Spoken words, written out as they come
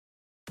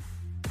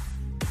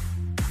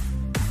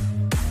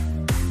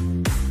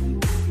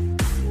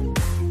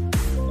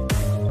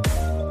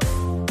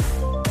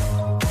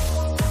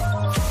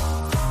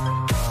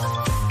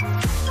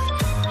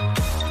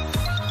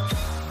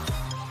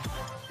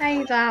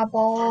with our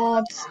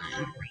boards.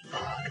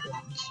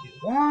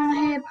 Bodyguard 121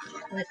 here,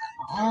 back with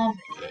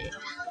Arvid.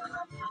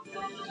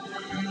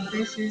 And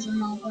this is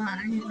another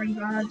Angry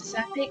Birds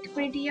epic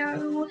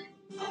video.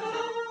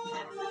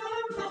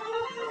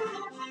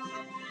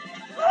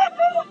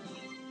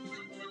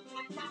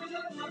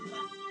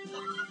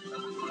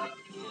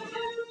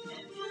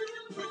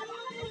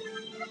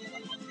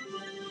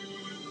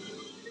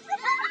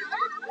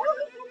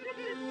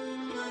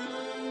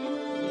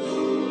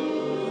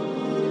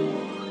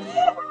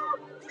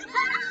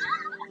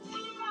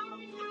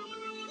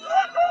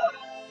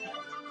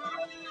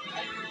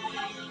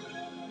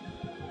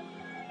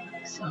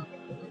 So,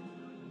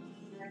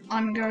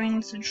 I'm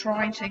going to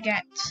try to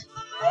get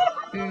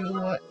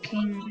to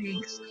King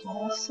Pig's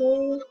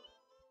castle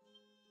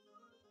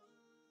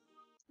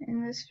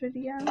in this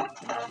video.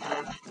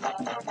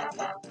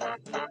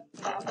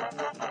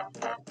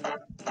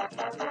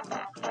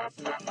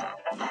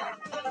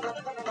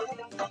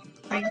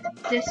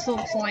 This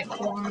looks like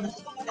one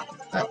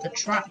that the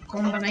trap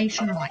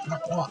combination might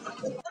not work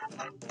for.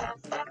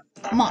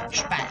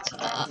 Much better.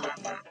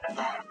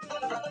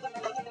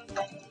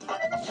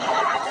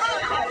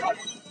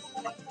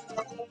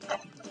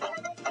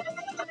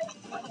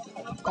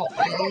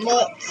 Got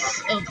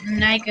lots of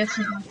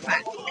negative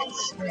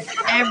effects with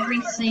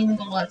every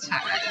single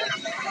attack.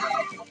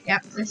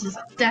 Yep, this is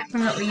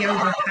definitely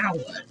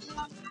overpowered.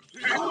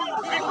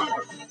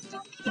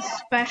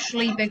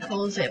 Especially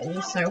because it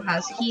also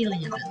has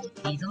healing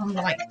abilities,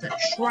 unlike the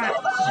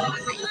trap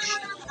combination.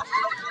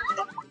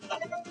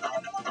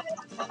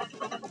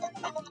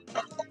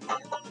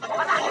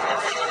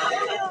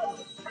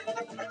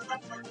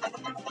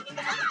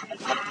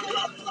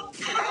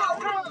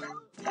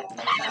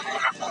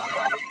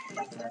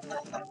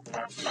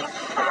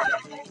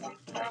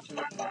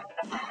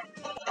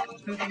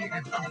 Okay,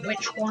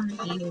 which one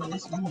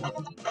heals more?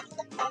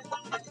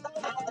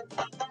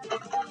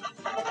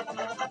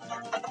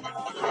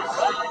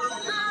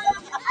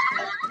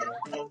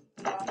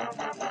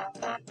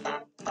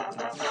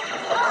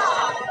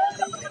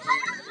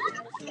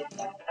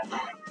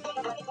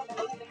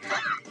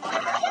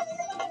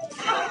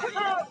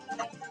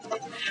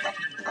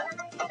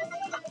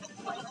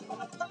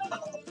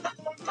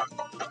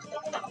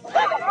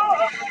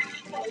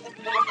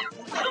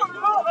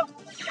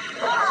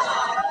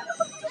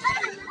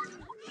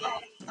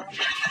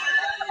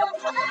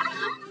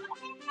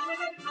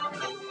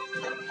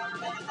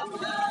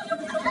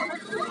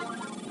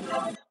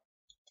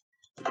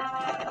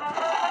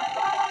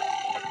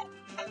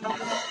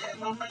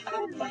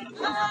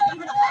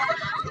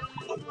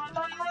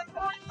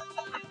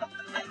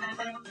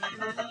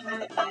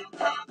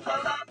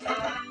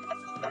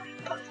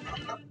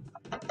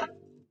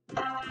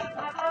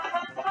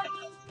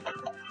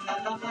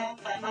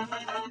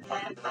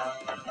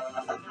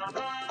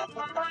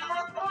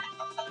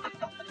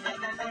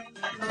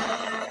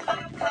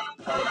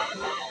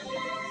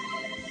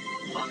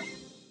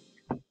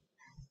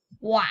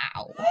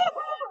 Wow,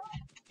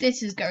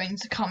 this is going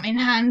to come in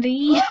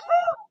handy.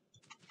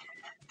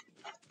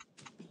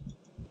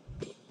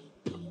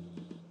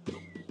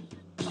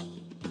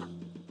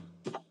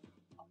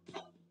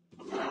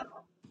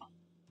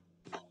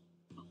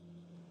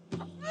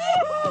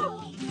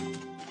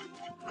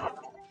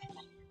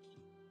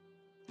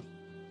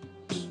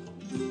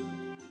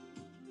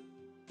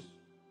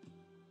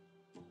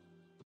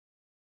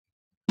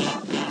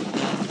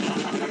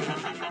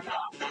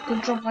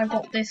 Good job I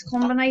got this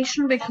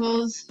combination,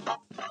 because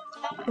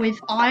with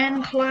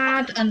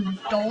Ironclad and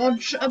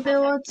dodge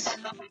abilities,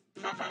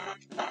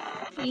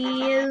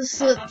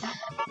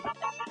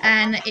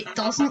 and it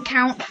doesn't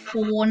count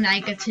for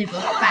negative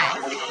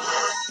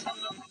effects.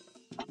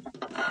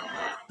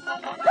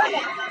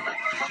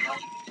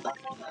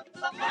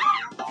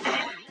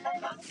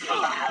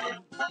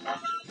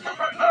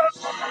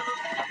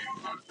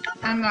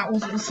 And that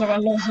was also a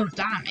lot of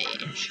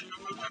damage.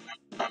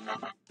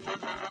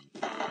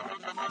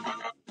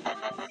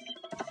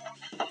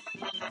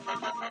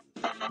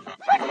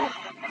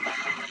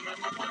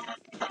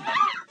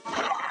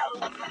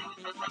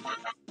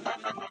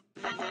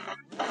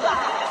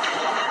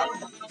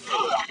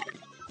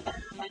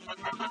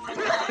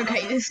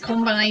 Okay, this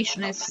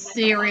combination is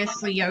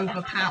seriously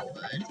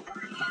overpowered.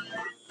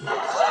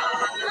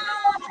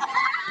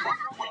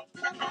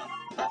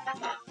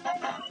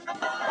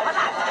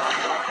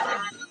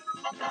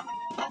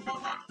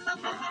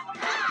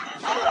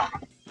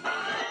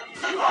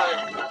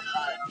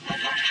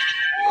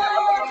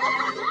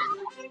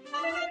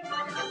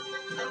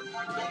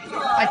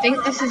 I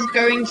think this is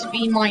going to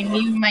be my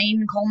new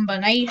main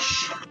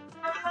combination,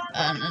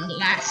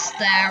 unless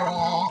there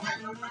are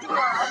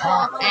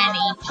any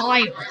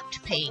pirate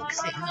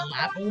pigs in the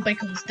level,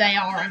 because they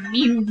are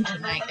immune to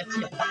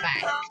negative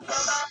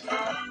effects.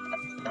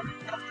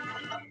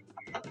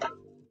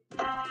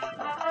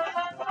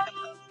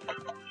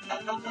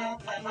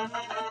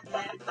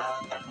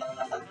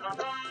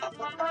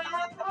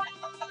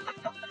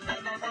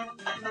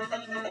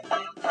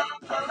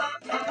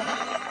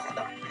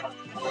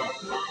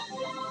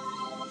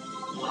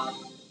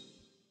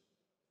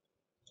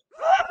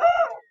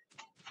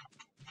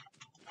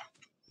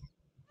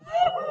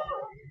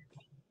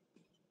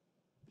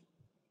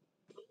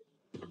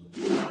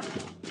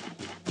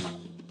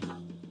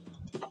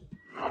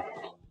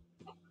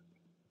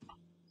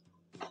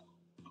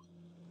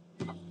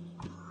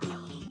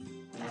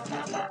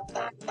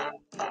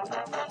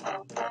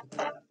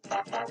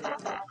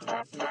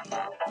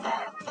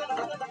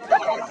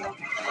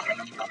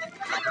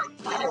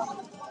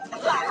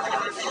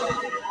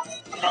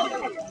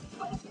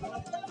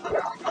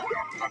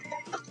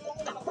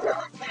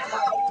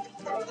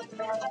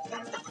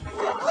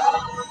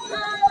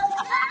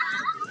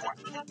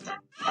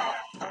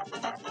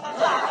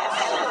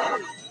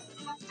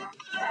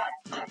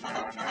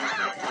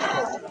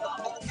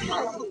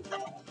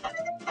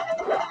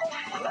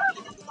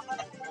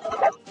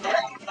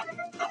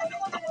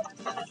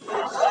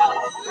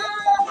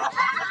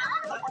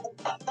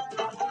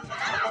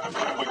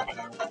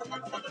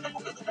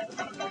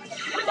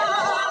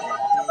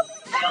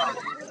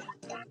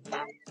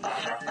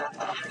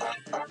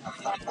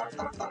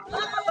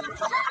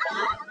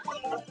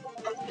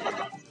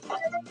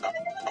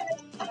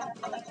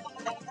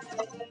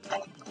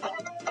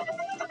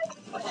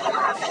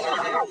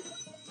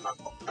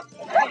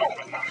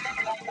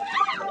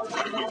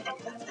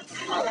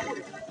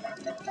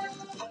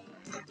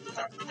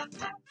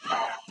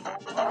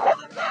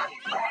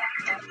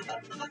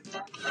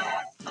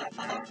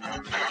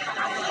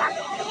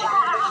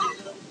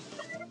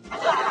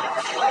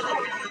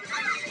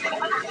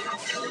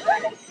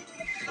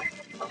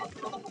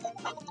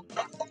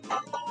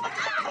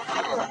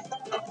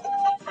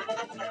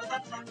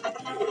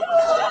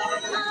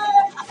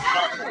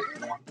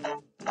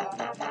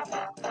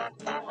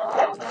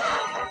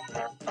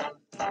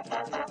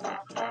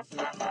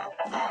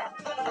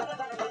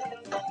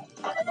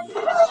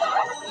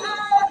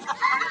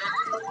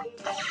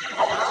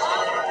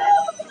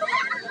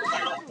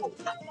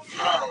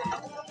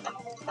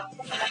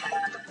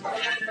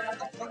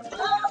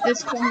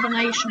 This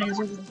combination is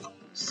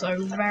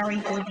also very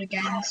good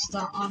against the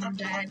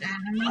undead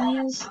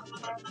enemies,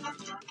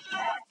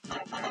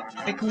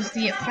 because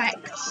the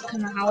effects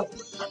can help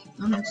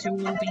them to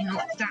all be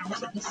knocked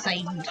out at the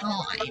same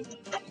time.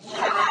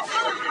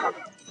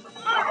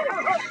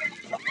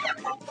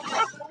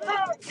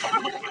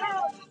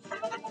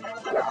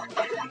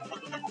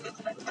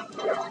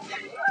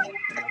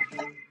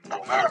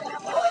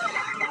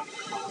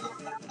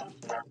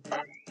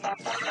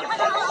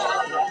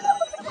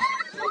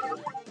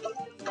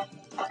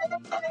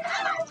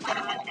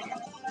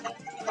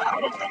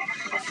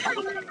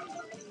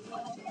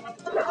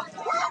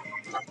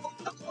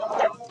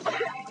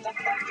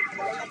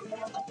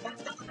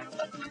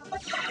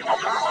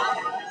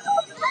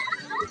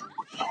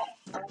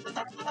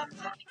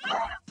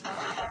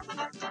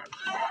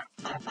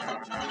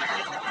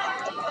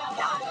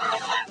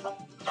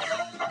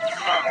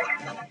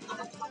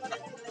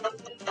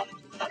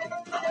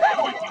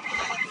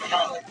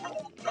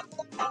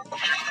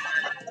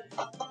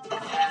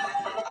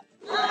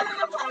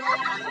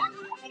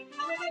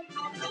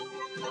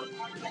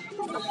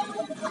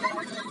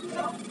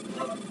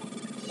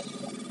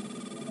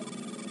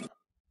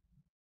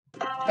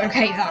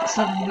 Okay, that's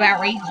a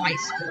very high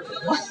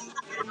score.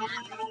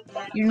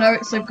 You know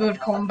it's a good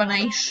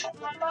combination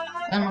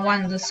and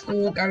when the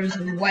score goes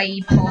way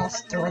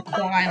past the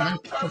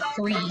requirement for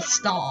 3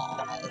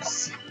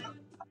 stars.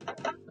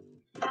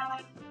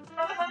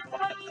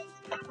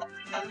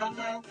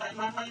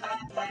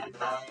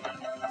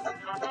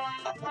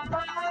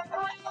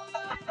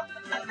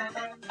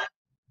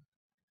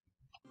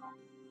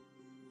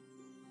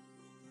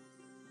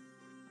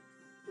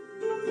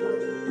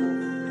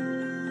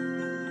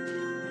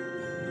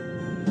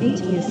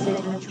 You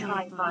said you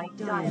tried my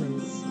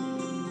diamonds.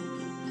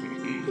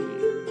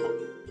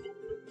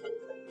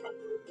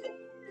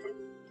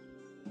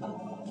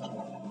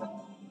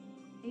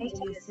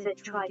 You said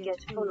try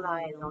get full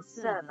iron on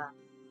server.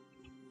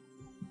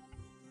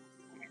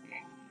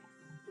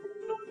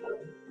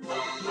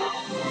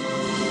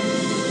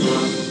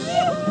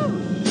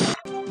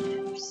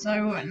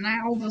 So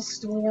now the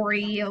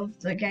story of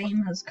the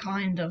game has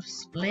kind of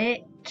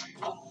split.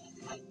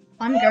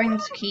 I'm going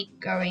to keep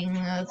going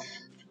with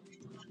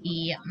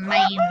the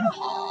main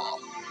path.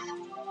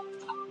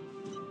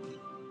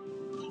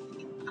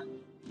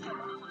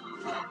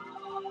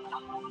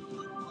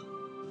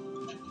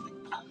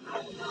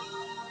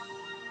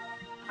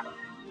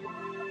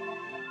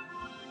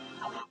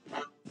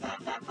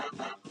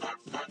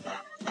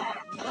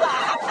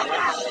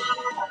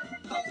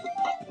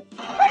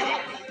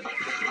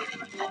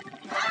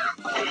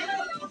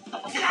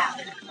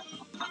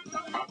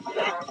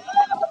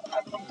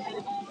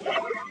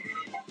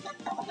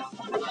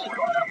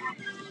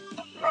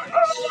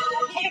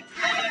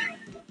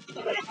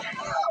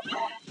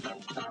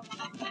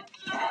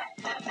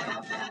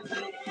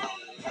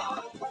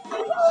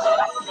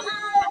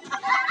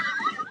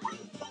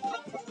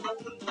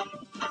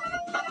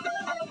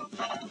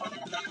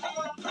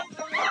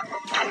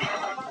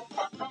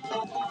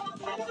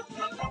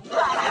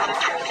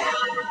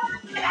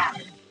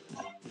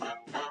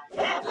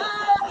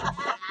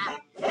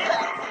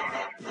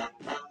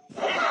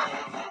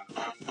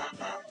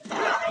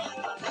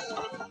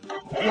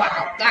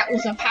 Wow, that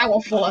was a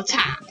powerful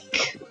attack.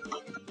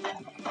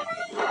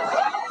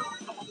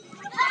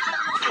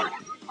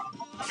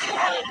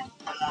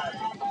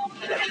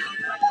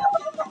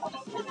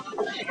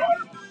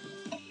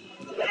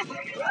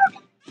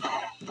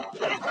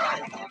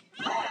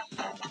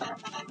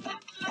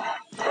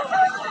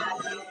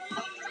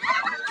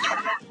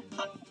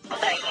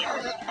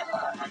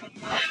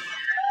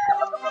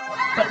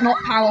 But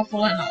not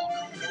powerful enough.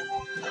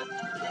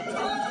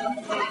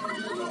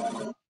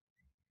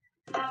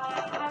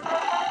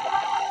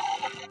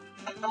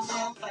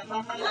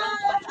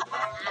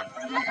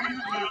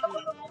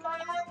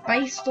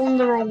 Based on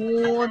the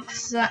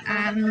rewards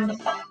and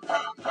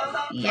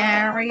the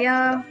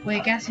area,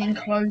 we're getting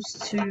close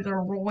to the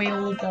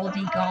Royal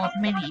Bodyguard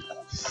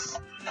mini-boss.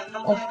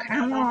 Off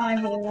camera,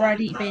 I've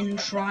already been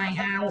trying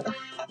out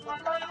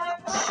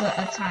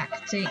certain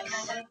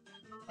tactics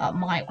that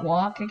might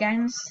work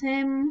against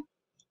him.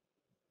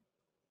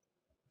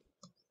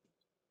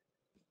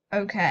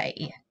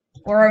 Okay,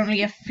 we're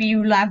only a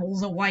few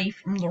levels away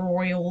from the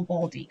royal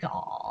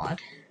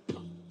bodyguard.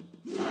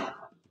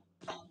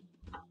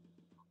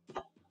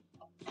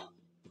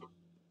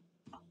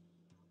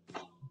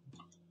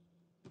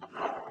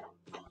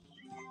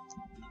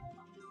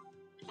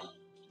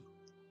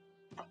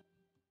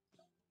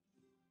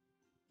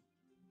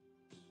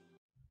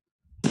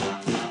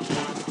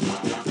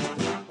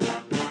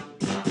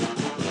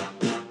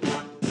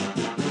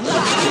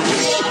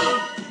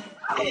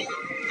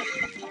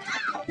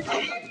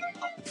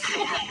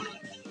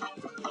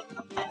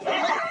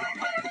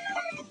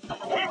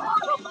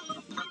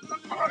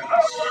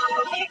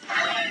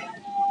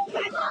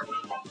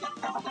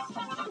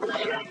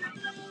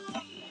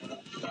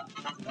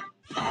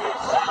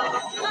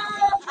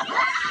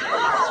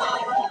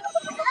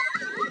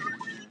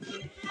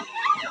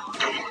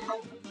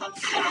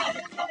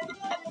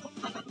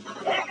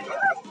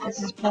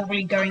 This is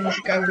probably going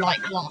to go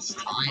like last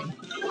time.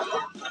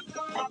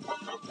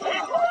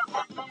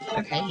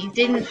 Okay, he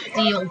didn't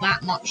deal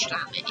that much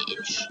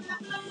damage.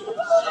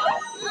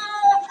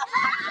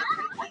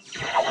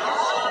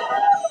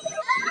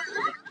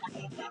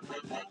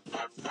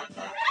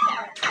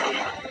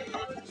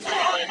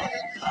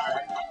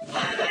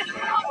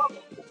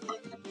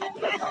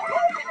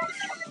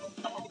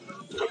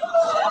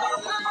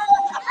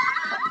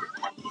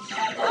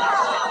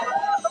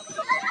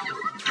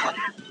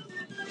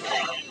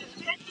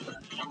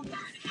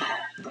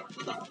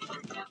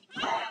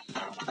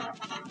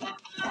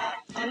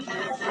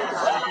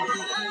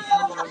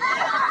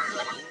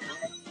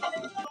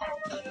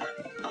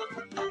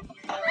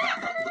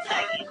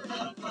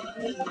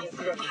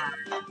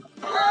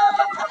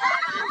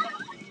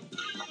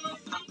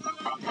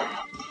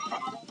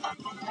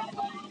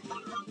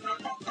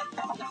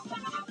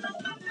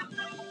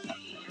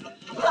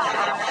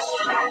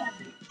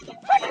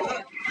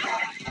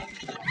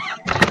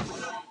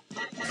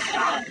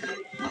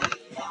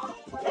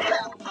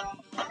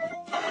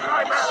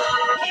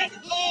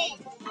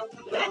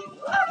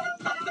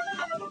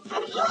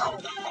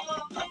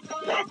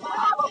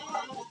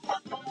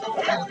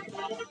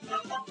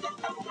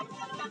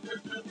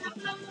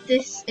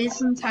 This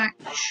isn't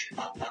actually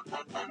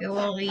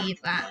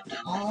that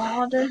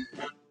hard.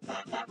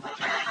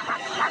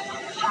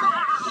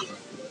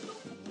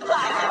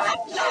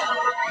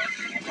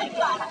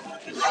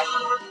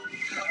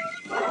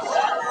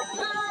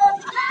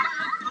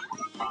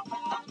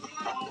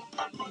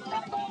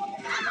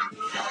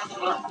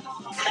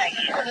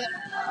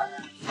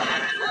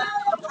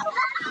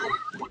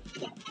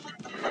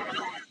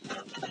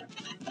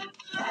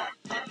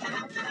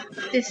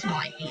 This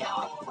might be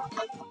hard.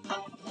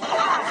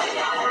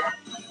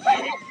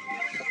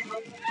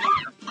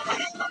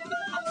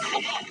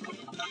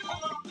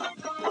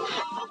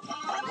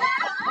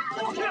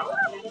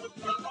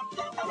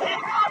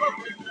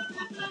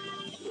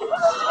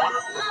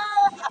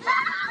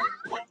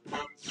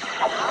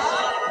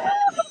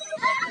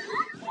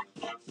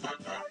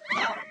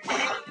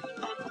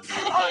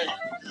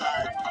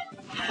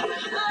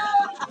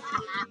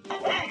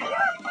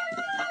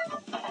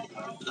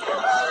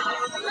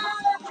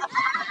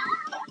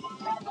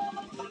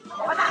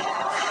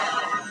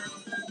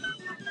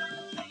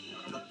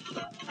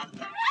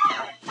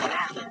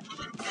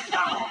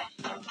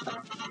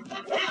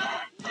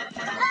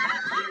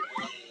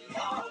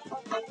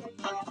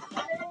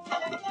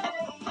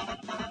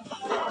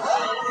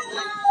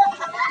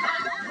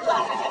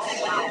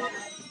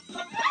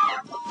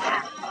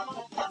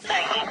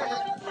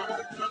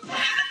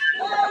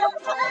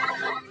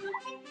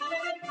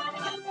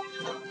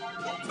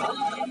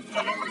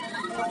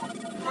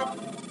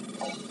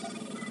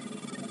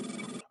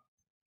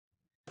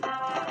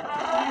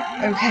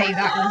 Okay,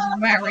 that was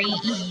very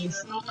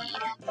easy.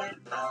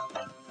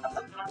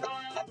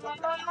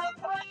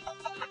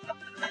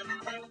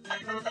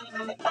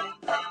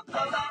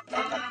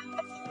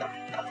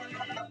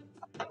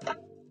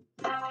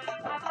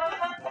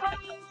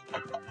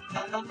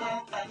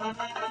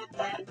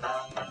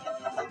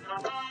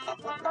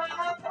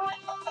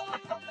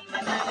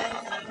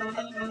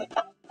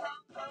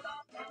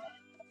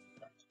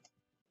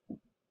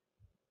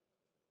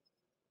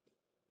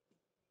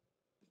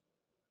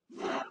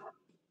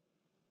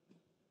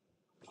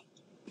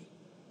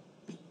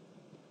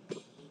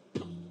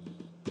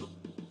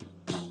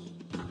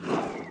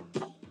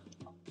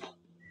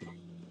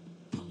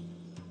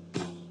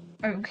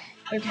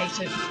 Okay,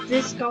 so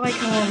this guy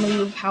can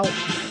remove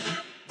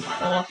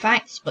helpful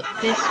effects, but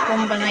this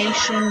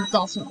combination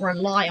doesn't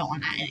rely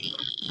on any.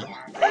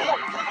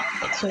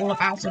 It's all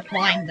about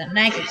applying the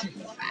negative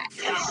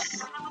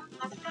effects.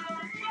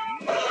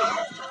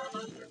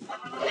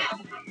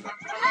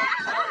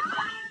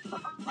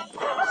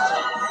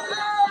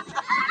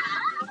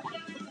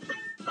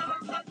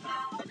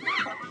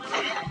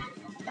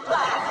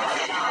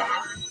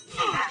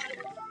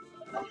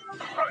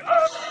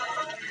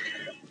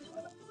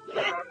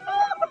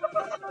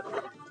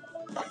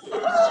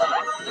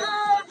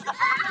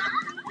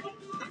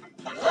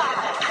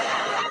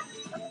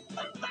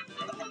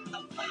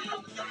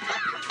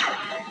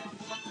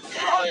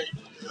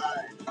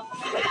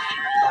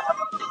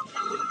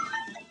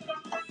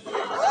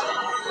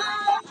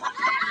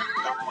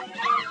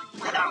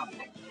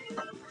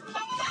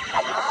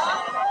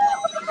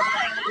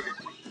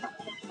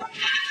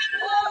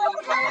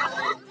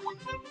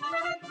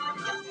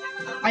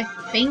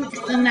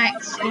 think the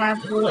next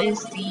level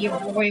is the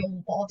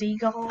royal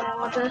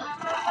bodyguard.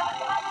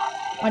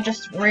 I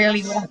just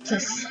really want to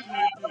see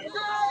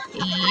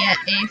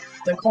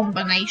if the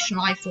combination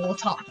I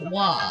thought up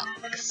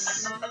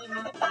works.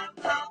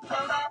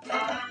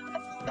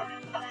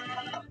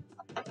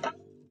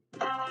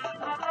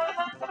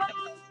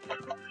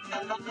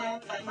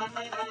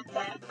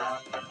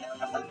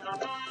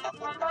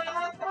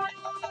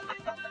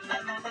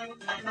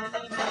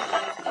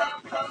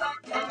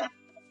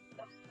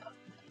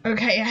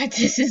 Okay,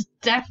 this is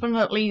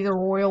definitely the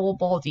royal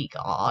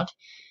bodyguard.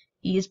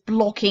 He is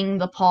blocking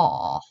the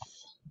path.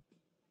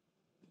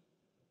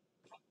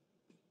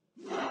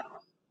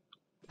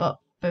 But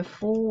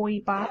before we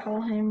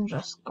battle him,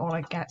 just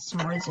gotta get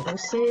some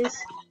resources.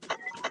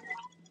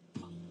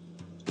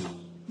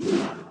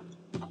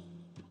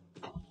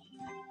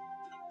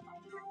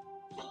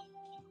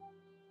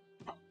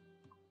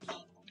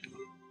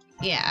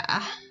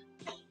 Yeah.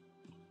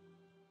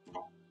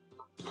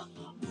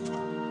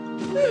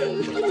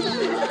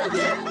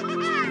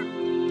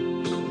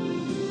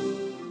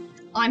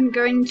 I'm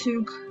going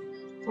to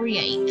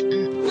create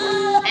an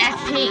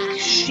epic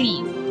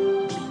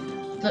shield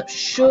that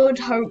should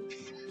hopefully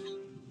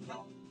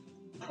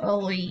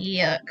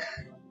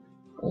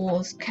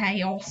cause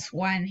chaos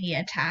when he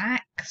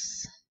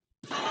attacks.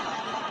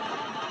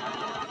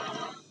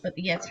 But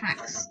the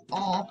attacks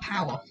are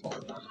powerful.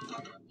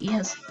 He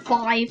has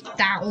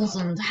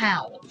 5,000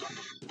 health.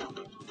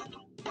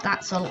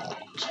 That's a lot.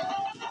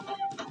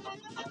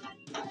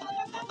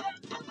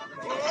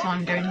 So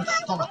I'm going to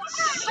start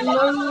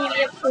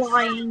slowly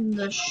applying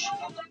the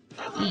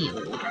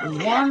shield,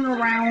 one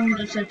round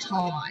at a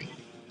time.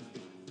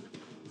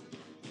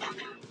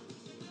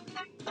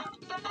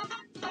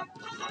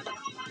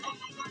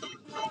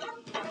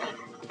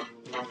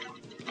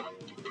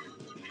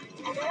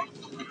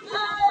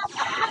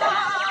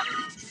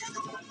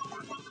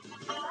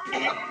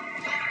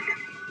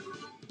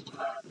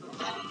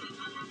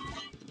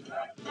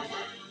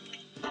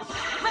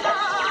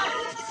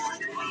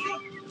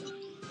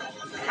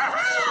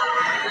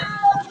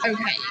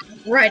 Okay,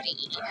 ready.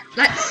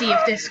 Let's see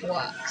if this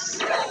works.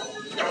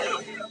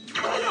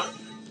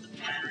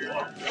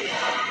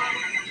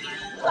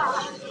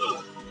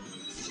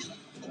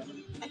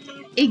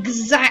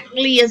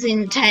 Exactly as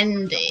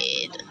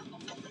intended.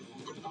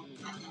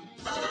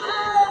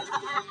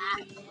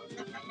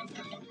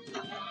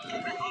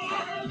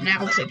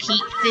 Now to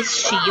keep this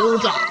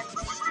shield up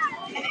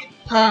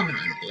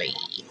permanently.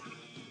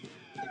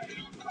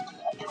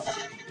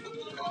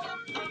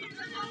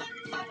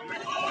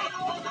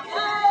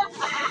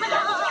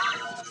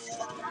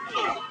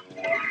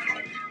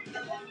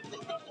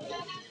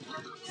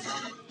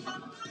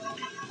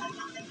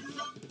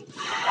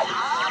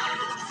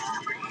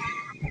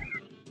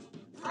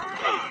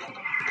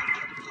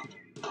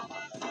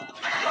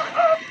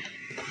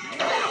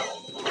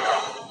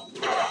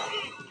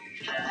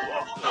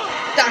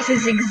 That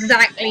is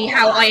exactly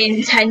how I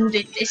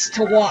intended this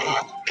to work.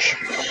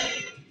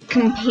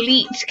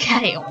 Complete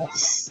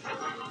chaos.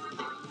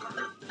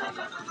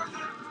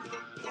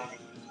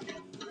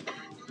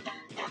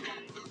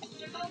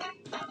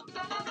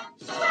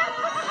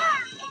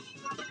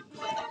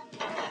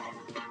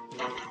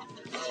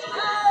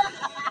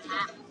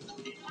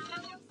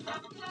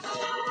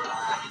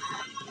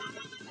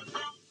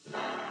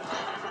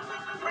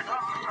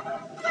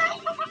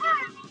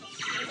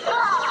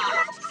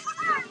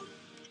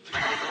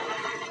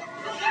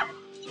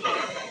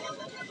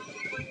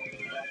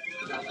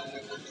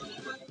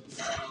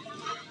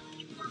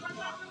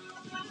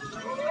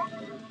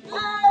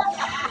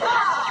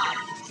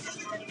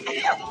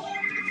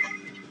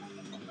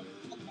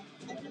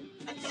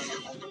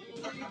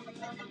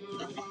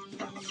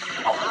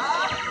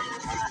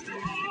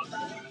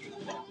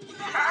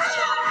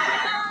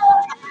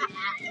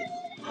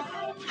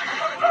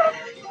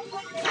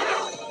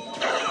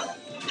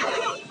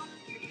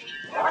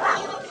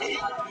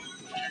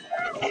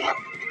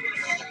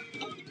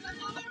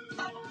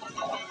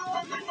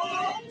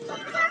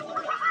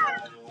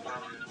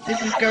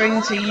 This is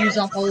going to use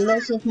up a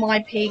lot of my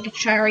pig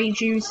cherry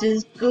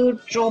juices. Good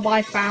job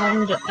I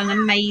found an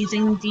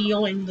amazing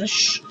deal in the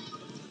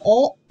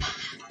shop.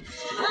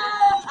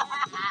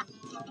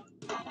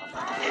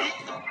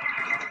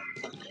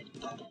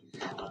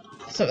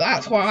 So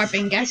that's where I've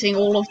been getting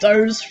all of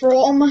those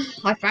from.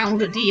 I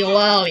found a deal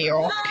earlier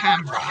off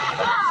camera.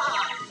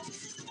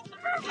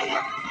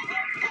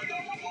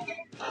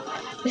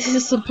 This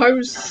is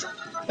supposed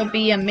to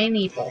be a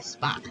mini boss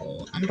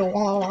battle, and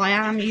while I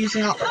am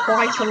using up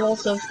quite a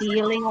lot of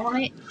healing on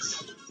it,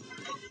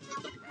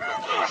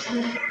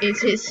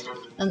 it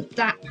isn't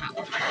that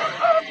powerful.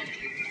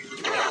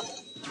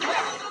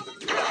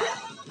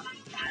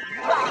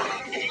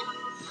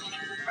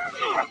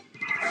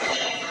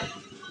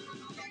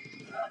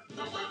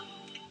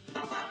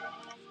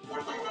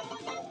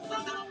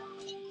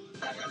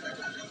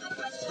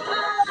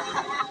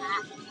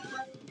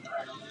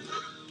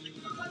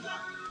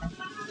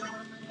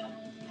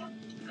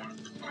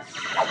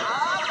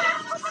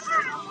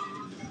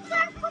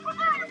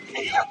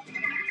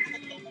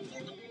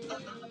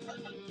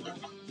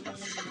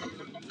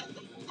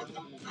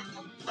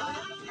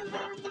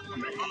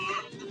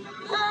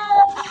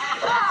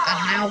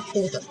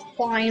 for the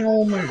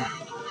final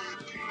move.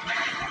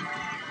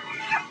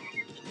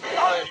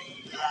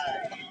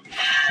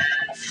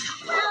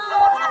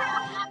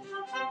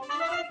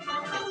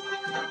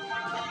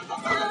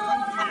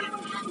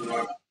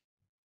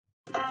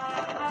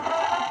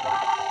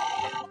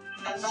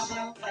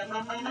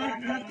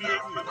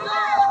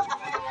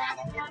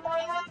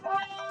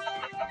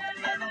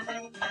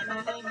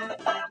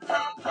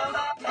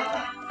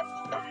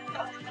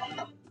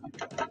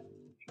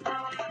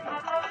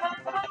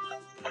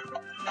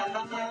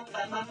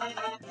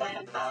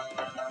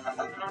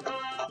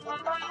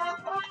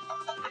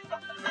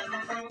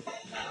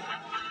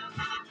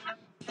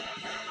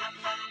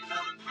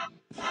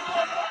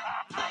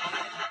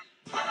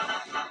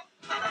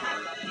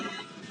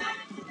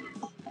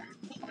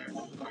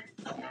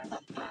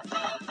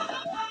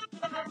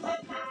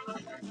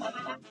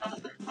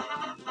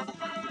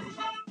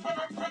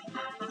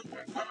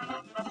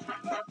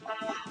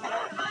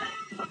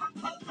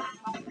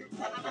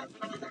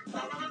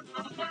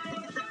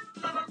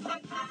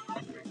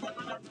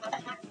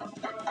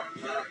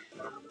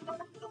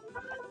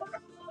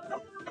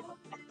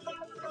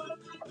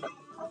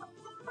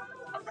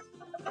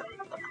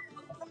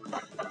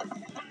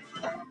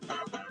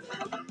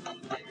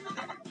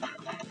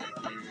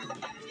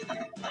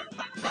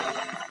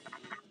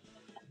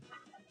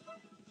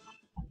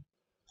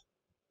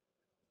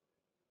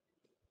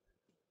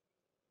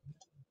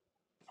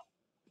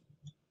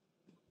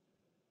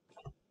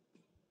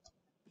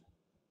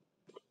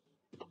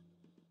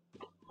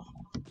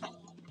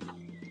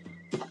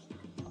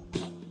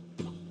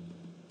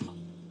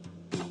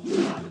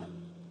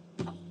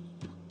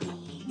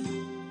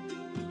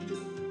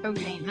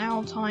 Okay,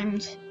 now time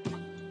to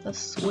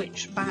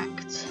switch back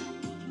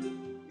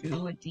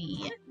to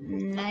the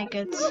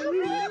negative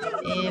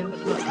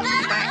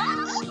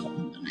effects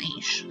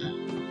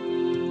combination.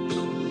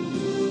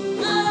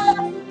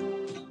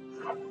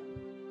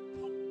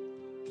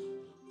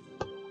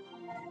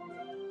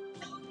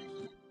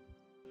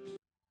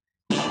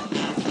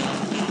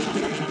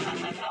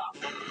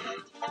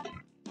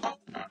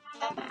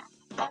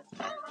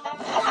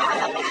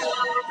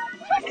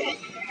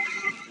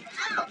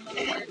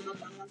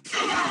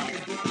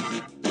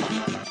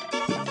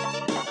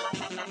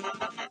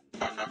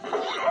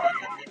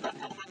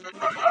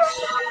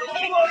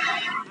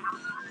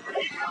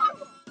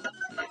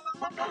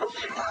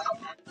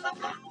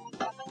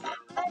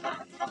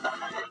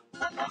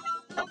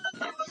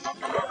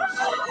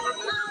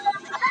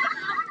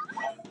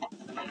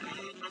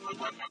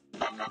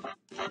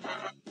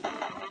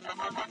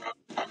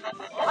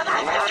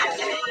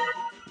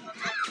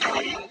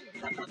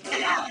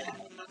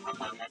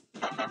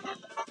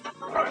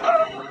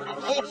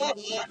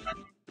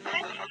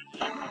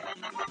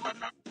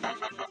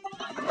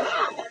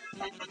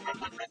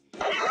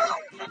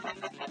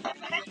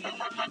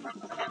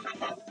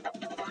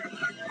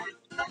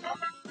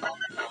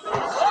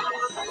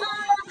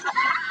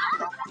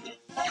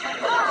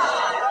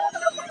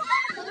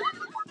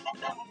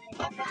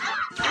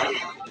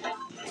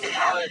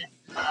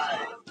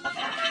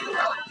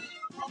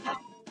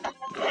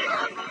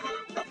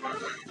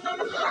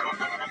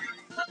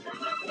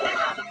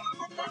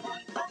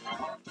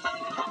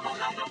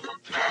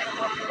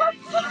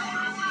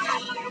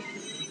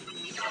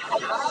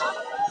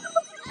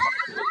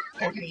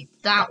 Okay,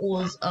 that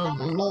was a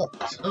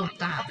lot of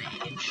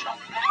damage.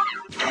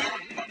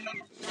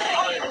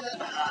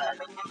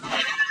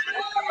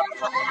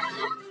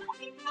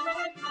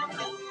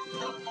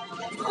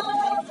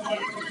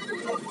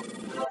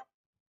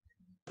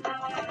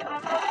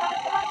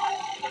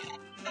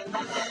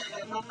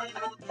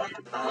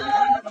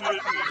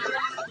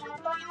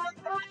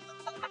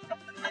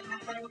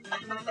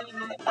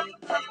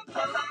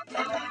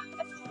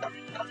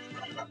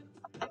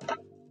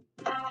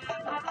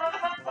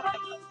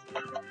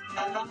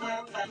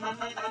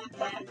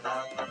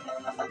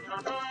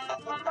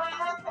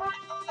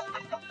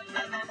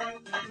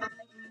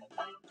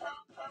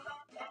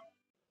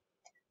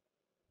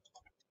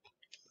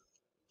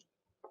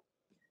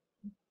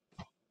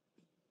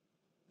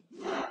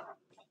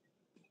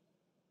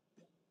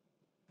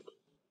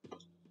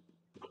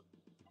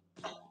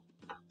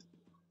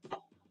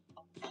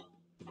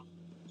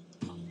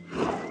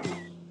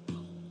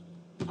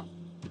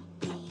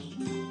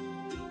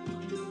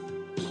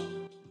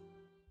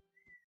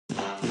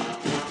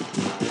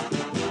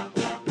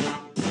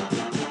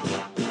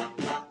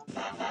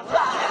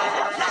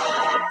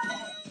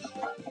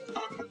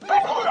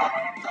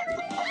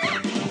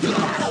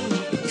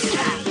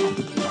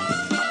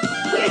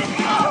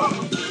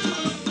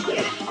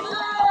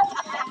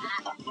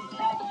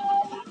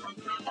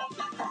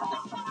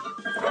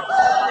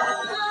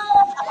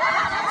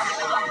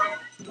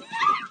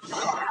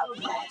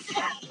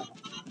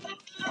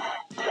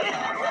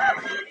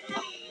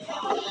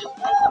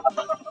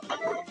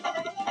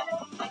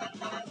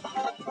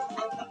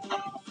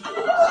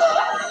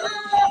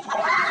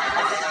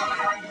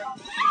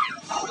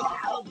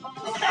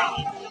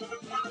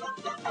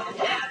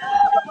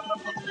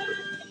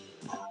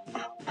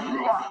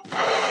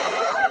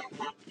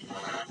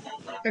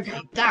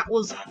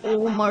 was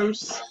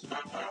almost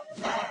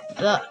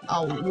a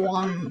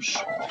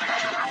one-shot.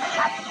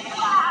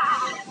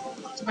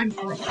 Time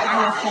for a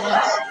power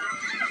pod.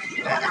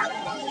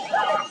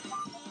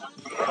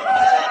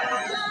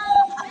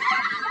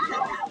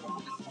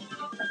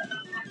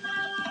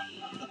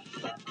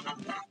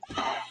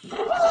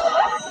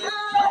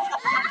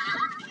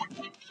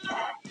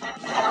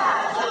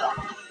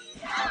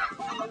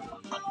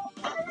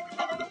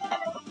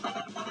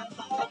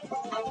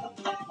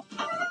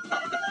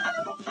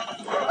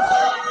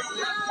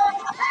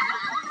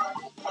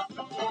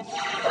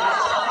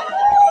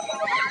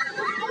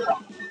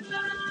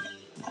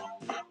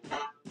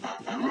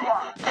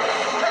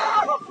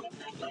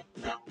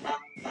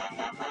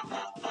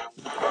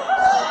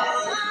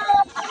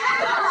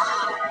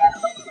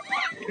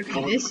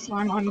 Okay, this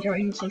time I'm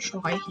going to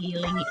try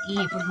healing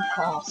even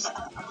faster.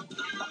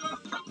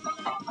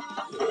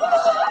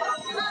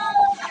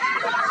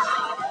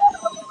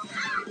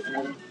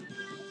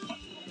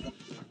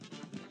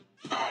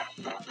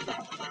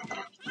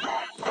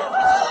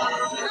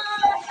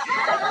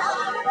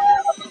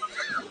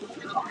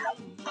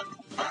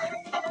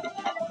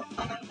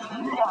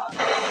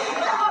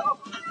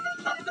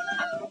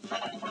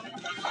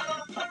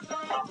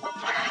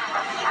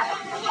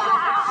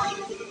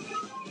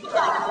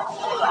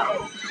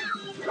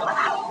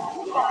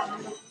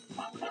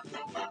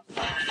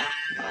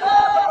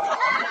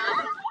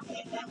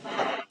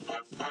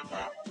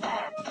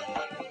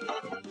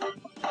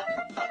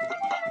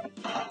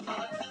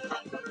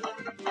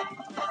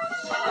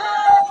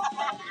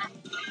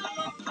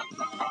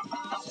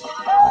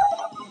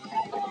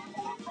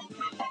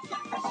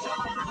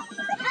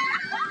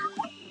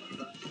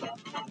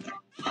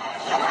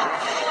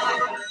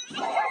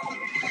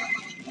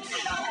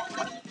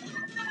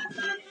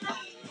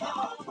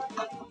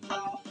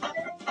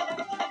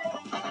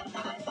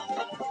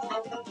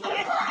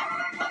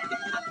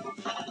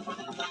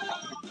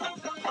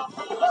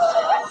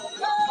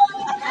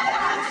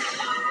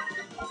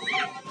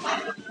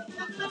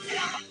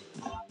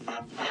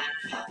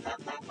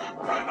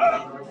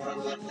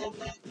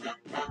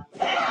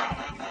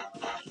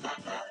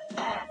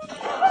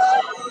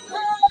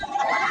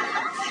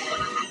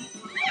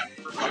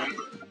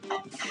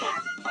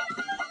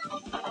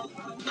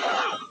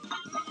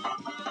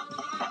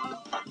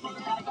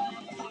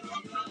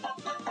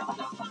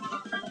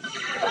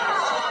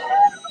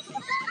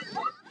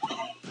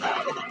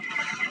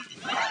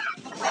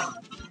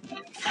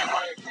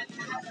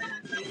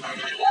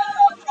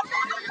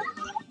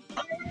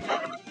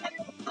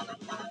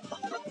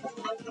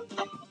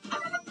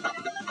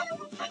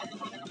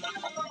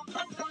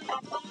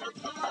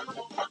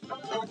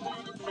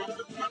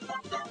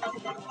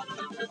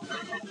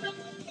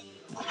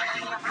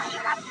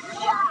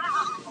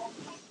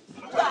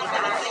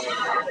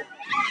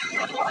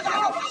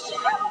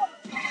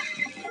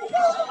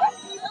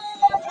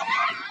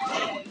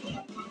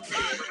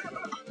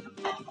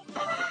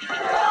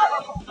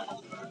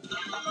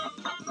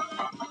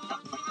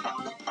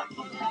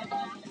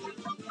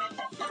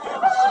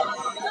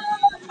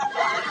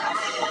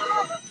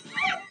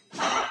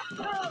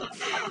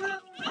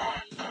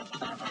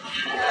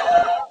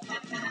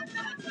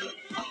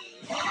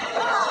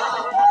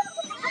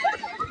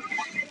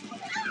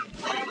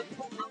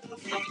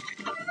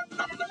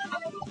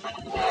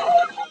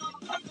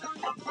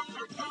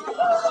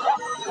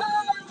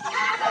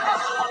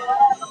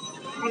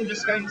 I'm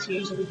just going to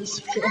use all the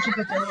supportive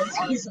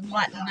abilities and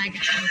let the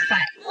negative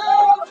effects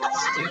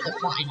do the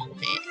final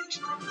hit.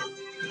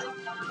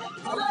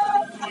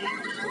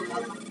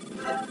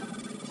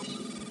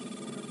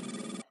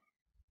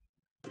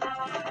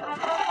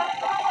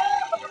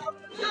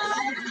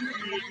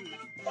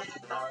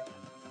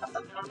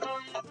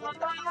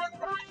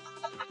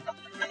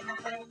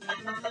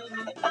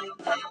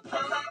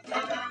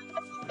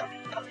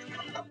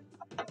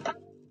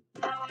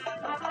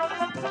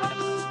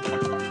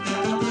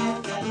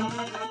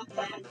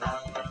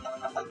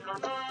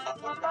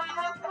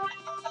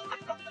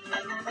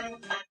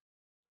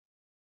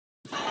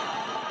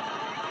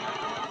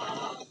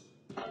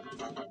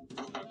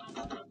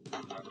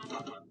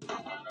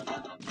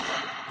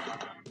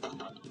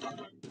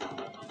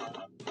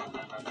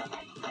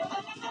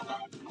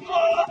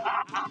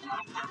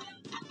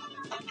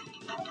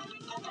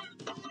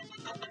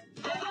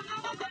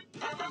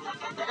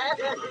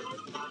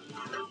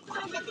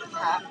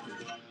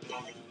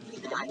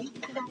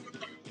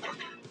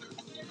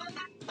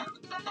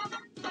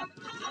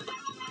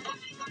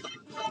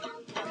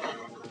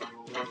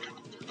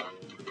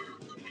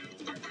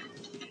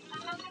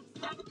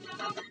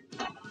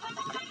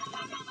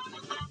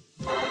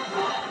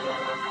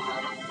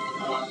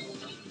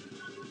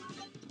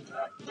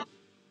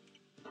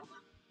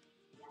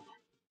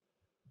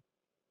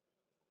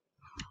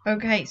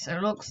 Okay, so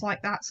looks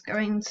like that's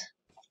going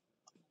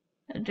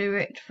to do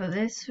it for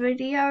this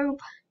video.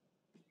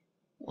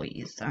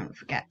 Please don't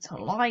forget to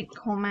like,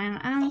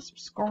 comment and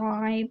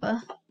subscribe.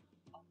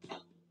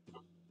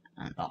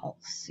 And I'll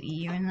see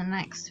you in the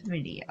next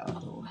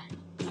video.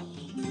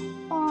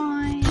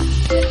 Bye.